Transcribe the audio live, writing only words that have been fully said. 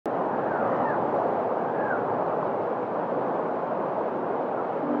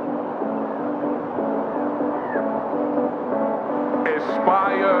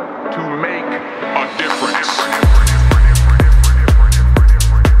to make a difference.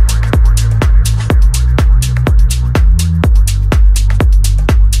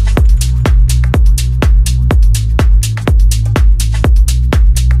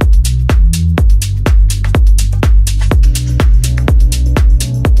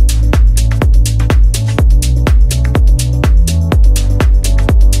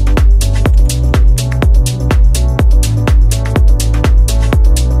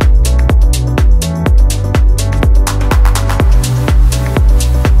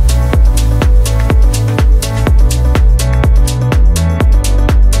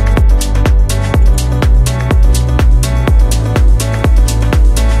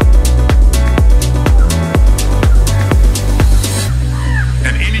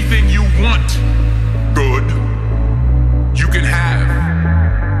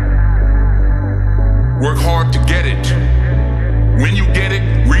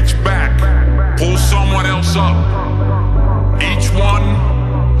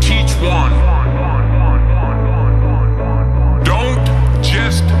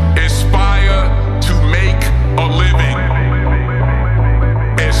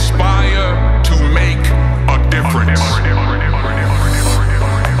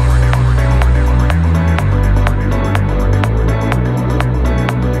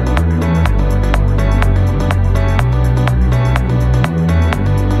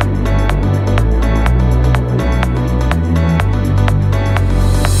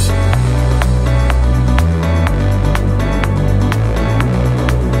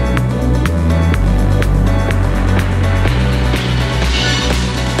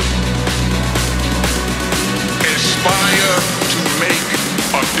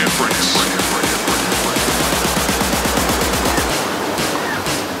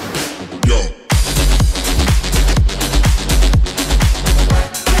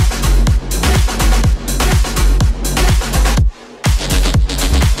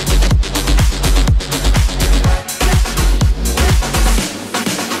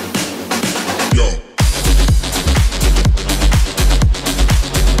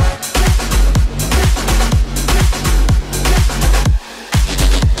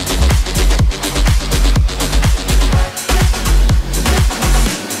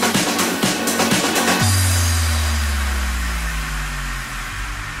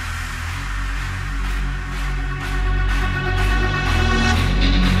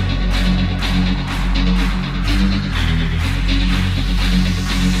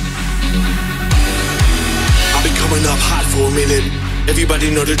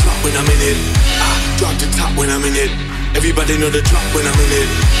 Everybody know the drop when I'm in it. I drop the top when I'm in it. Everybody know the drop when I'm in it.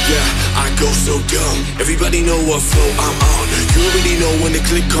 Yeah, I go so dumb. Everybody know what flow I'm on. You already know when the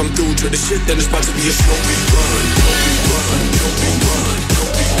click come through. Try the shit, then it's about to be a show. We run, don't we run, don't we run,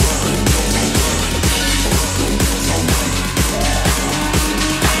 don't we run, don't we run.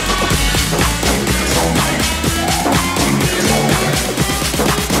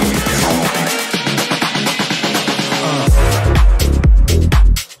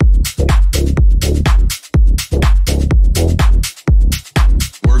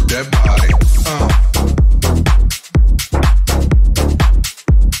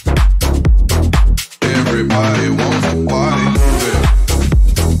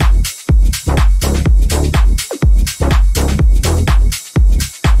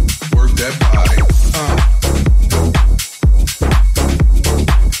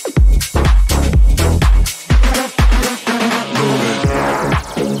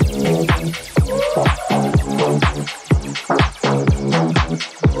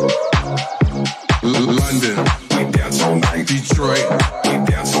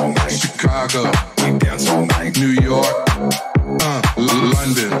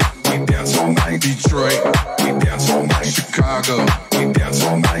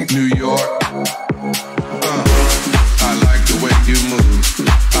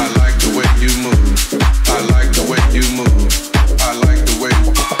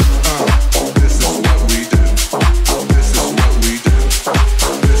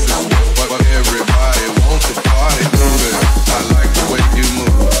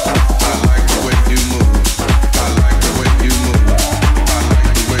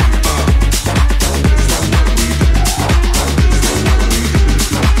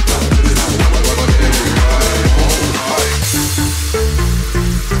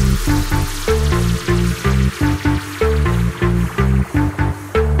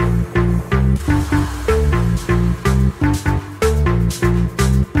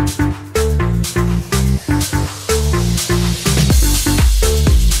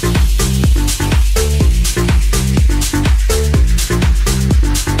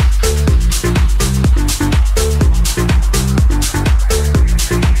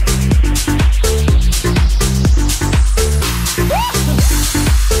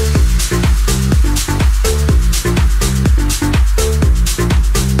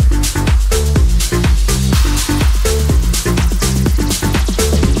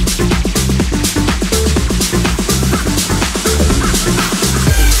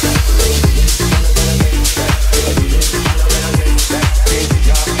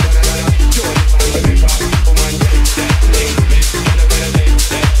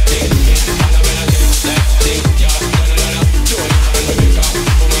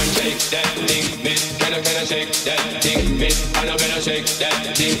 shake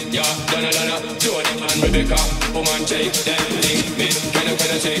that thing, yeah. Donna, Jody and Rebecca, woman shake that thing, miss. Can I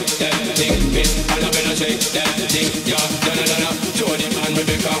shake that thing, miss? Annabella shake that thing, yeah. Donna, Jody and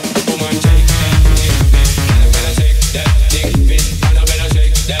Rebecca, woman shake that thing, miss. Can I shake that thing, miss? Annabella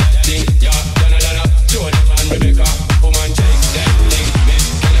shake that thing, yeah. Donna, Jody and Rebecca, woman shake that thing, miss.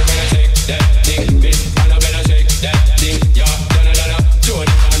 Can I shake that thing, miss? Annabella shake that thing, yeah. Donna,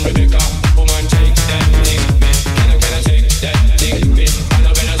 Jody and Rebecca, woman shake that thing, miss. Can I shake that thing, miss?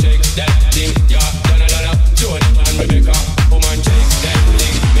 Annabella shake that thing, yeah. Donna, Jody and Rebecca, woman shake that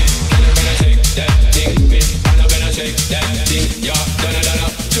thing, miss. Can I shake that thing, miss? Annabella shake that thing, yeah. Donna,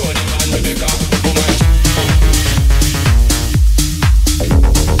 Jody and Rebecca, woman.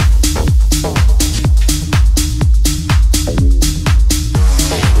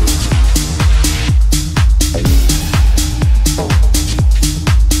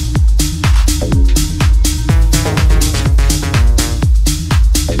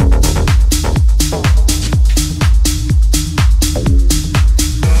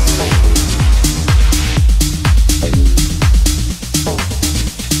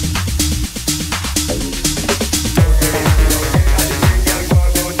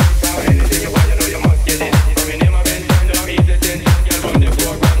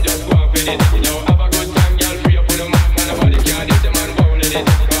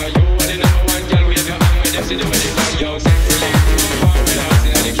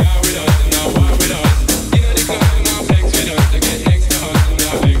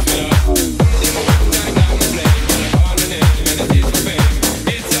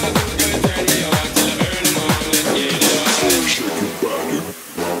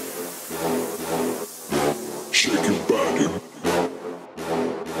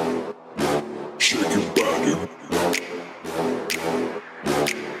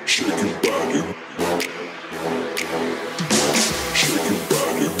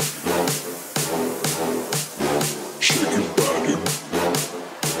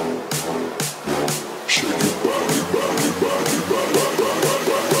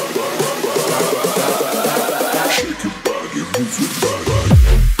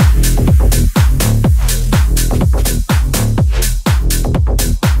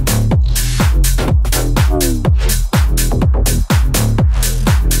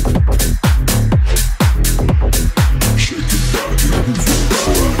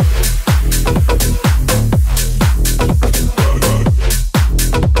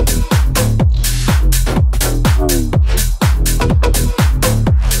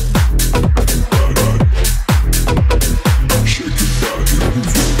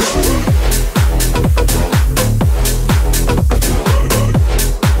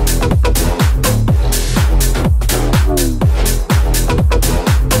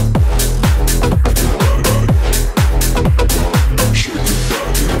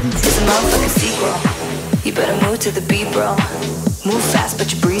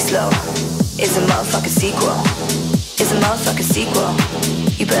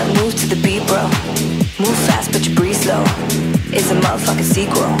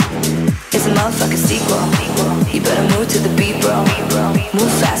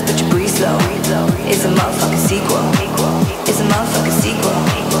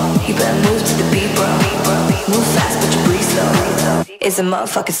 It's a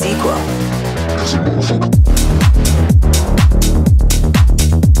motherfucking sequel.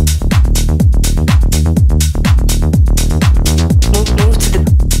 Move to the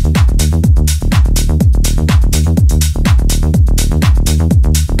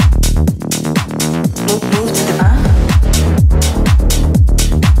move to the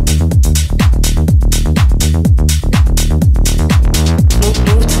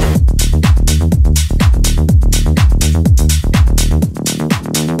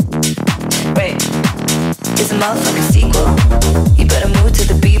It's a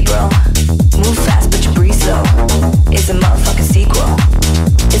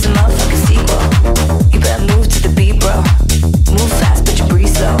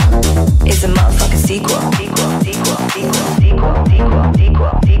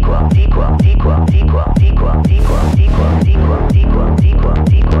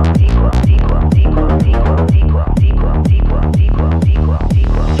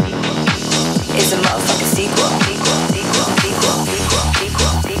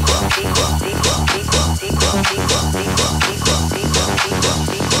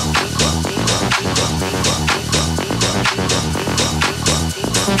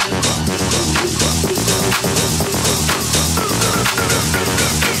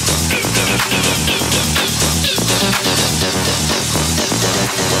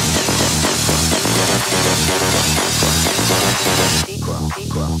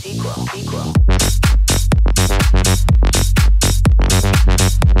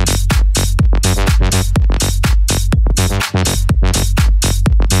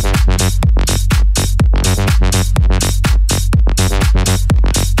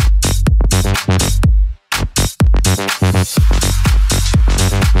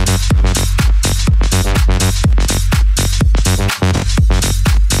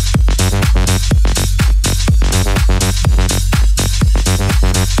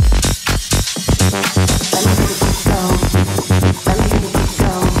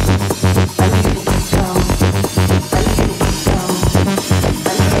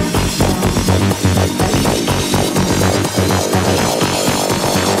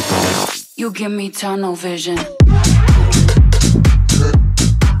give me tunnel vision.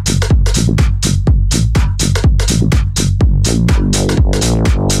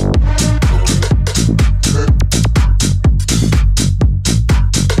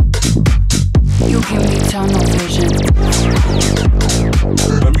 You give me tunnel vision.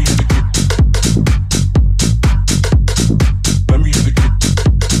 Let me hit the kick. Let me hit the kick.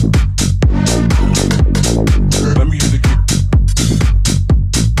 Let me hit the kick.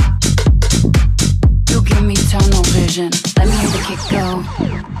 You give me tunnel vision. Let me hear the kick go.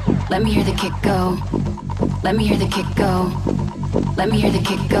 Let me hear the kick go. Let me hear the kick go. Let me hear the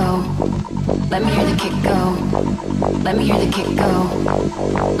kick go. Let me hear the kick go. Let me hear the kick go.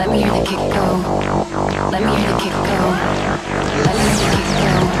 Let me hear the kick go. Let me hear the kick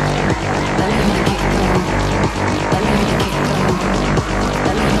go. Let me hear the kick go. Let me hear the kick go. Let me hear the kick go.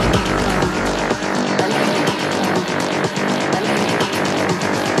 Let me hear the kick go. Let me hear the kick go. Let me hear the kick go.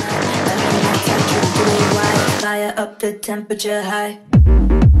 Let me hear the kick go. Blue wire, fire up the temperature high.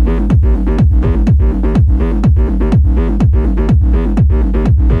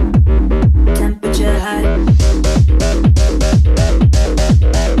 Temperature high.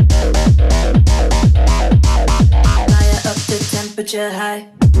 Fire up the temperature high.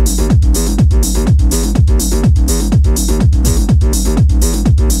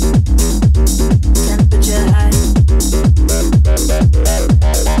 Temperature high.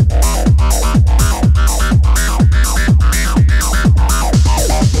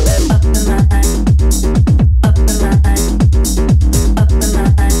 Up in my eye. Up in my eye. Up in my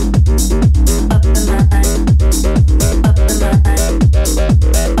eye. Up in my eye. Up in my eye.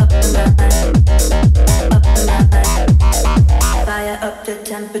 Up in my eye. Up in my eye. Fire up the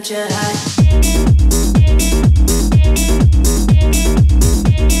temperature high.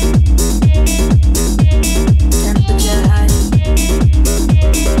 Temperature high.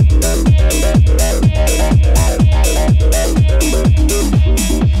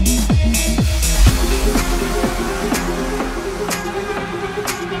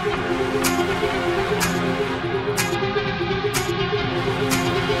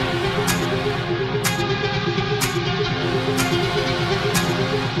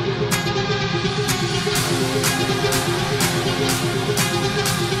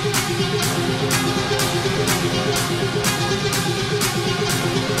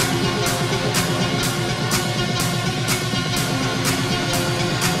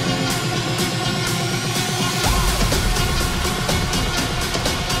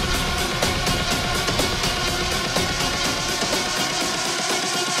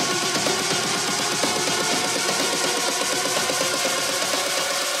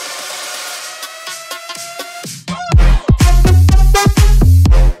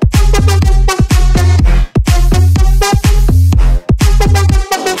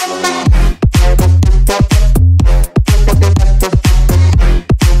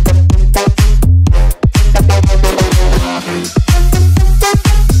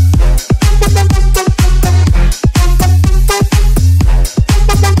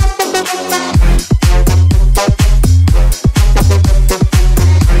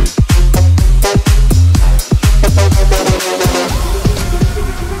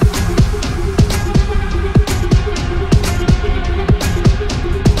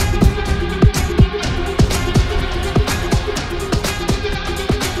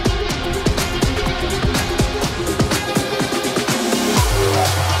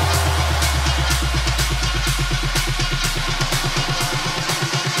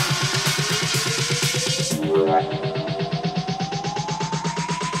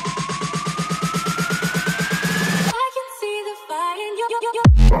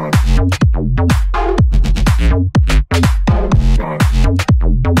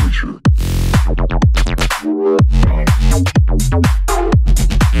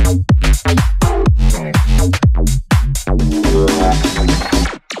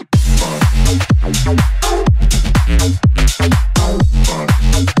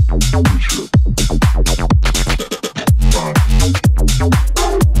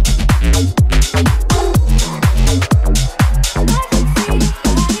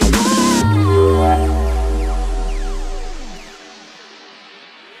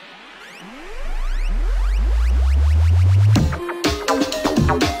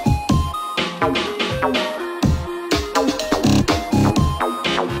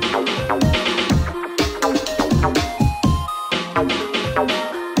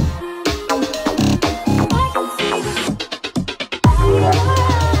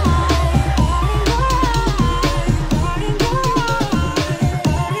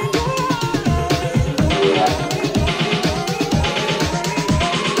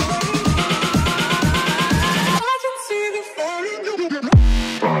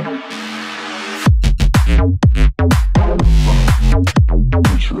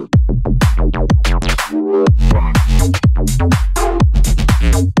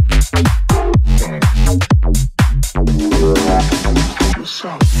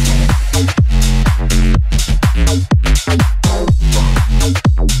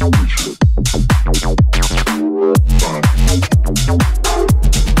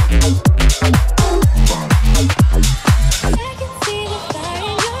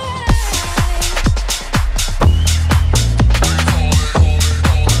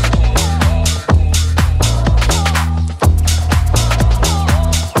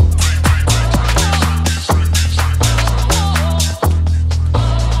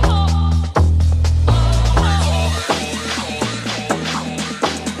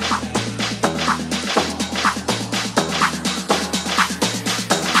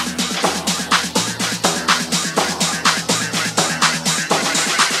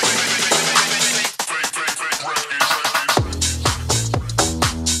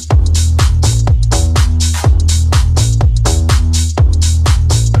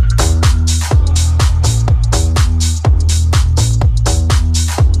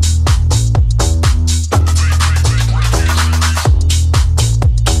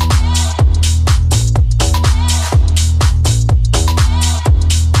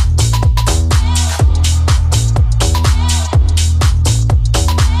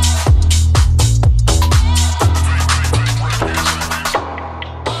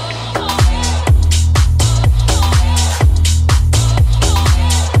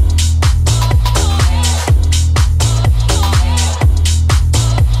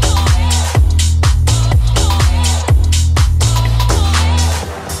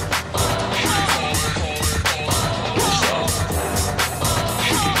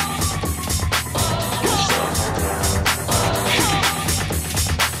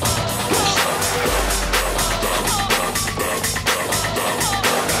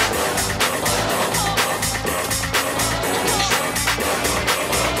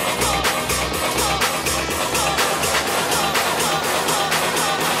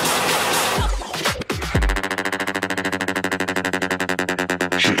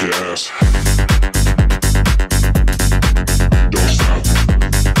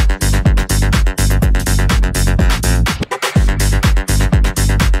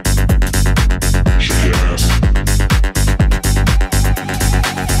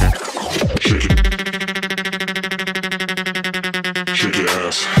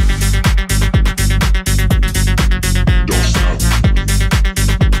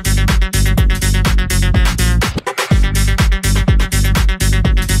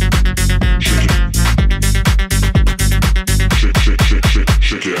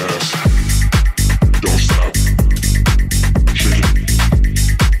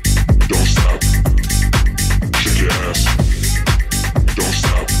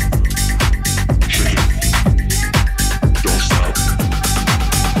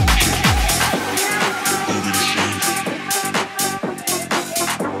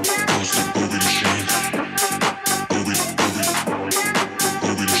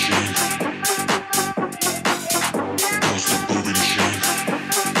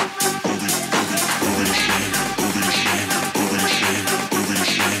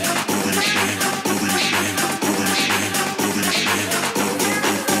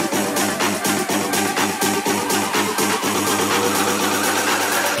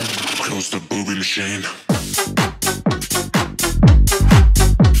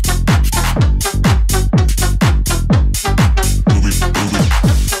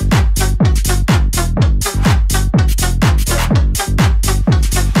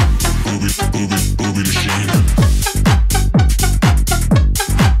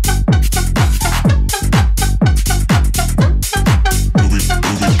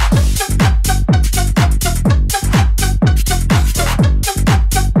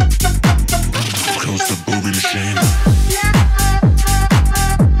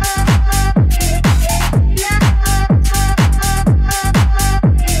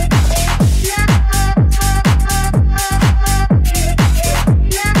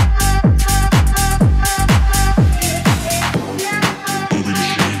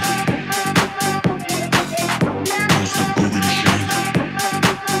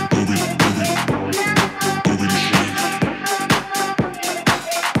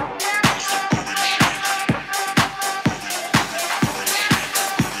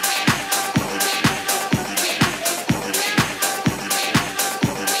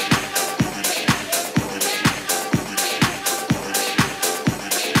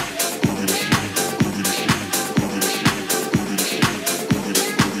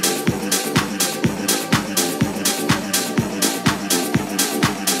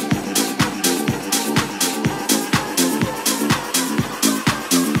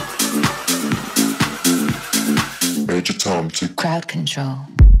 crowd control.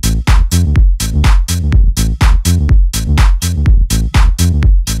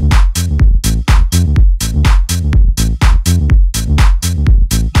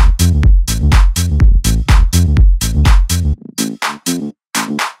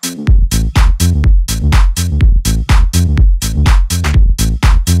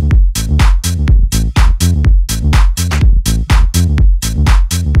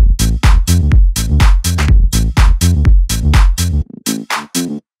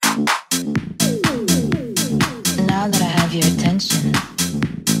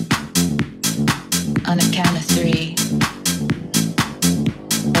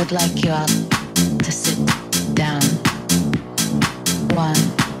 Like you all to sit down. 1,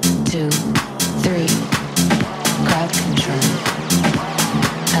 2, 3. Crowd control.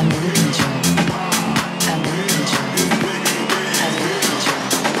 I'm in control. I'm in control. I'm in control. I'm in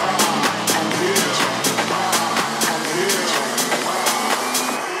control. I'm in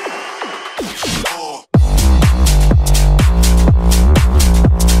control.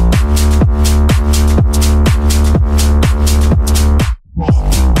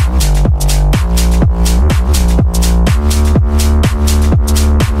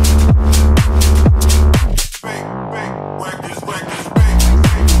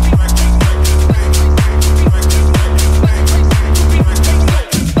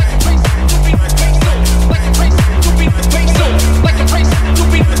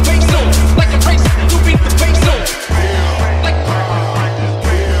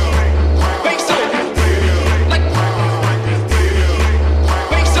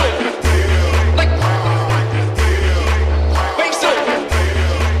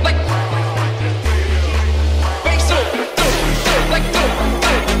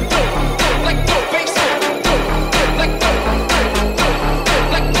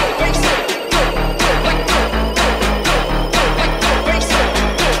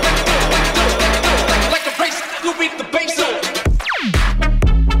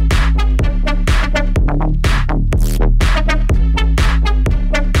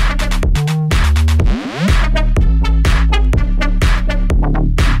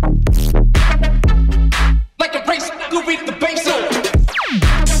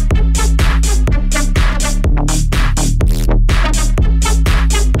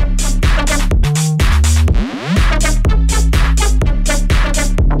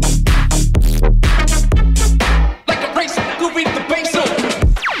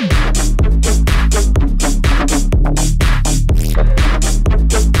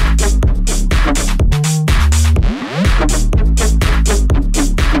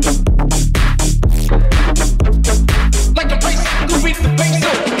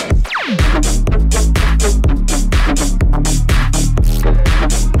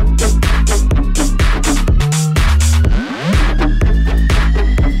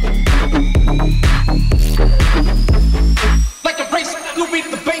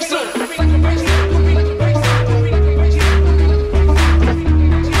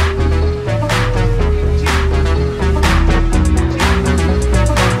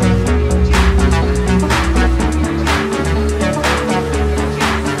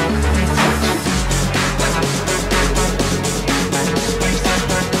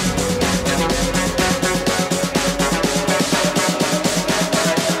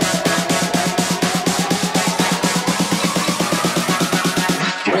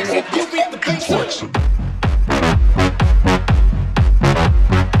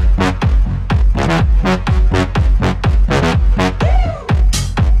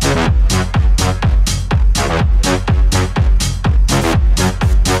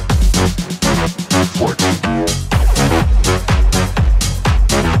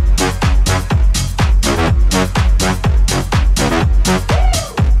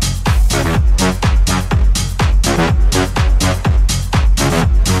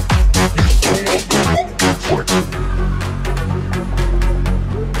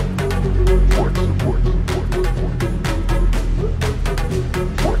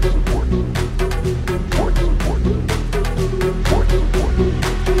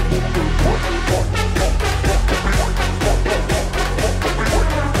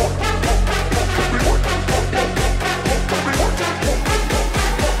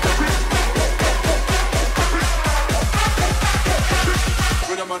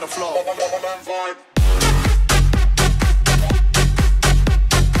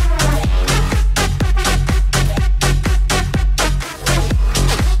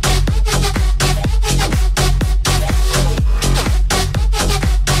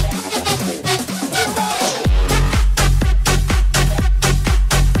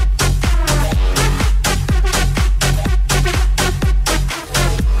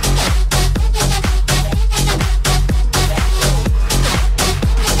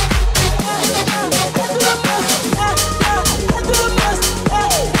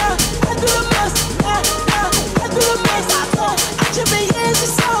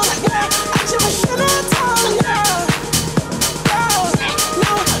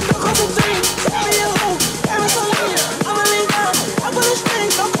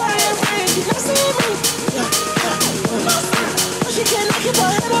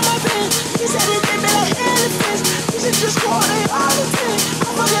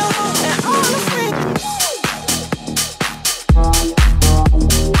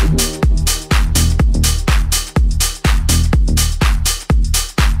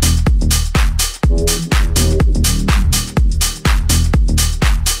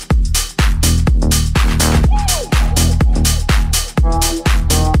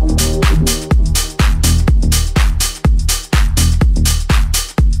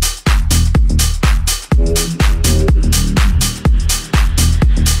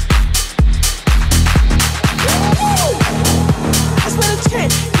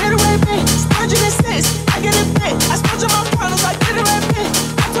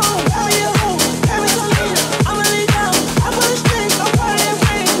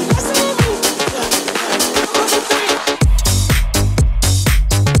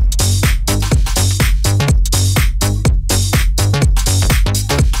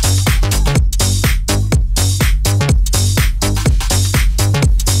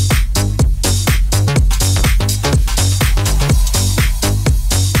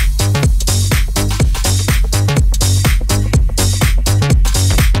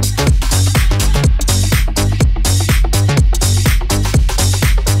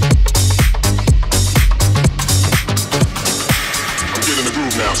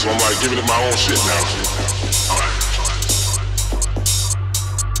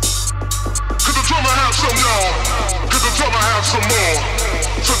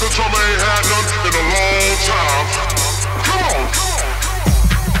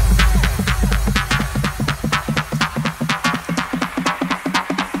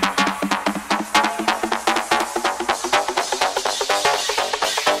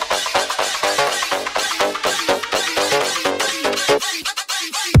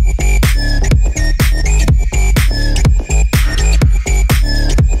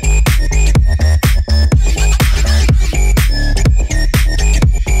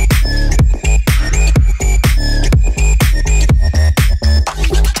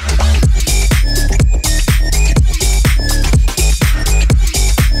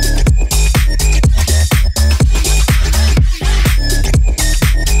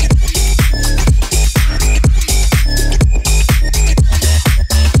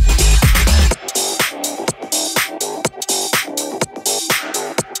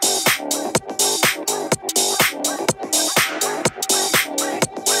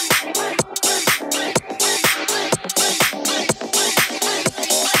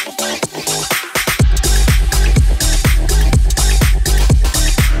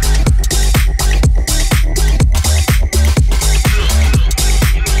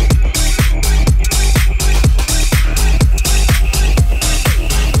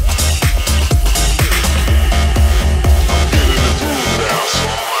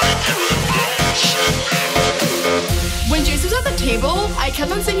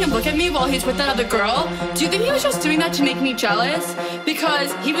 Jealous because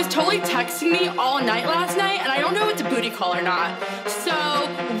he was totally texting me all night last night, and I don't know if it's a booty call or not. So,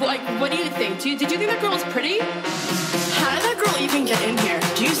 like, what do you think? Did you think that girl was pretty? How did that girl even get in here?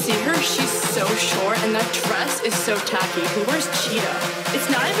 Do you see her? She's so short, and that dress is so tacky. Who wears cheetah?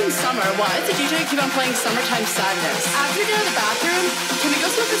 It's not even summer. Why does the DJ keep on playing Summertime Sadness? After you get out of the bathroom, can we go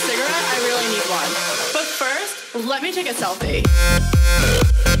smoke a cigarette? I really need one. But first, let me take a selfie.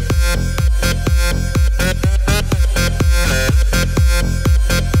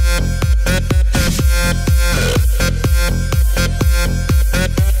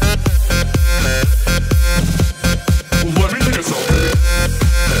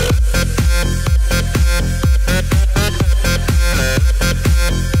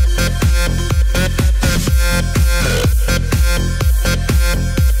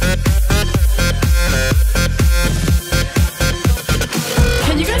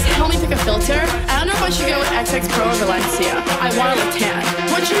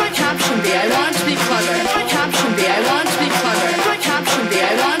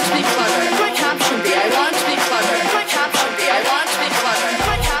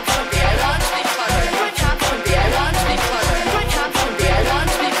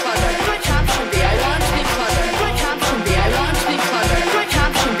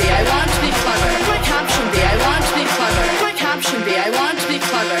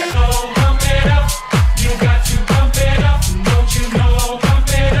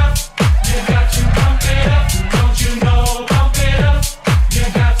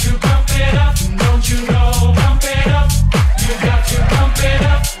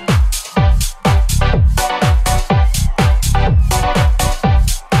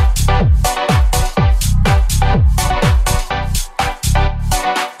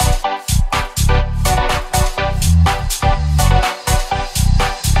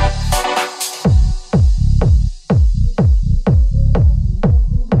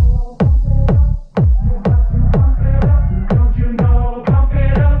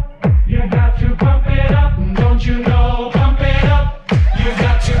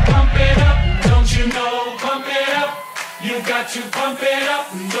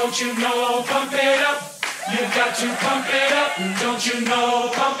 don't you know, pump it up. You've got to pump it up, don't you know,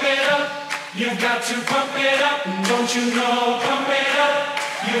 pump it up. You've got to pump it up, don't you know, pump it up.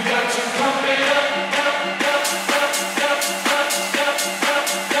 You've got to pump it up.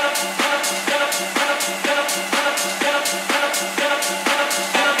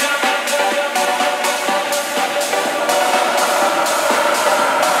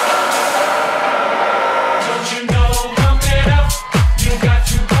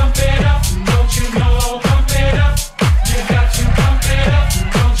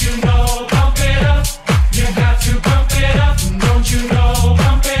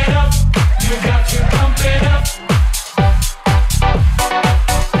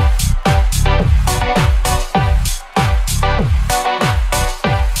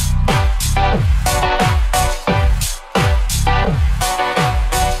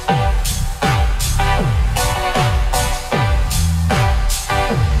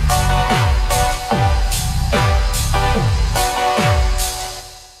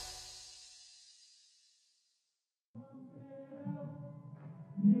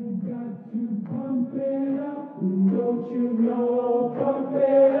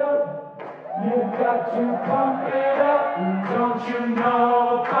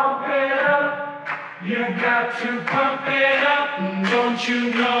 You got to pump it up, don't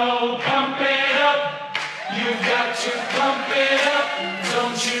you know, pump it up. You got to pump it up,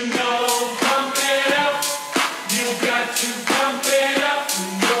 don't you know.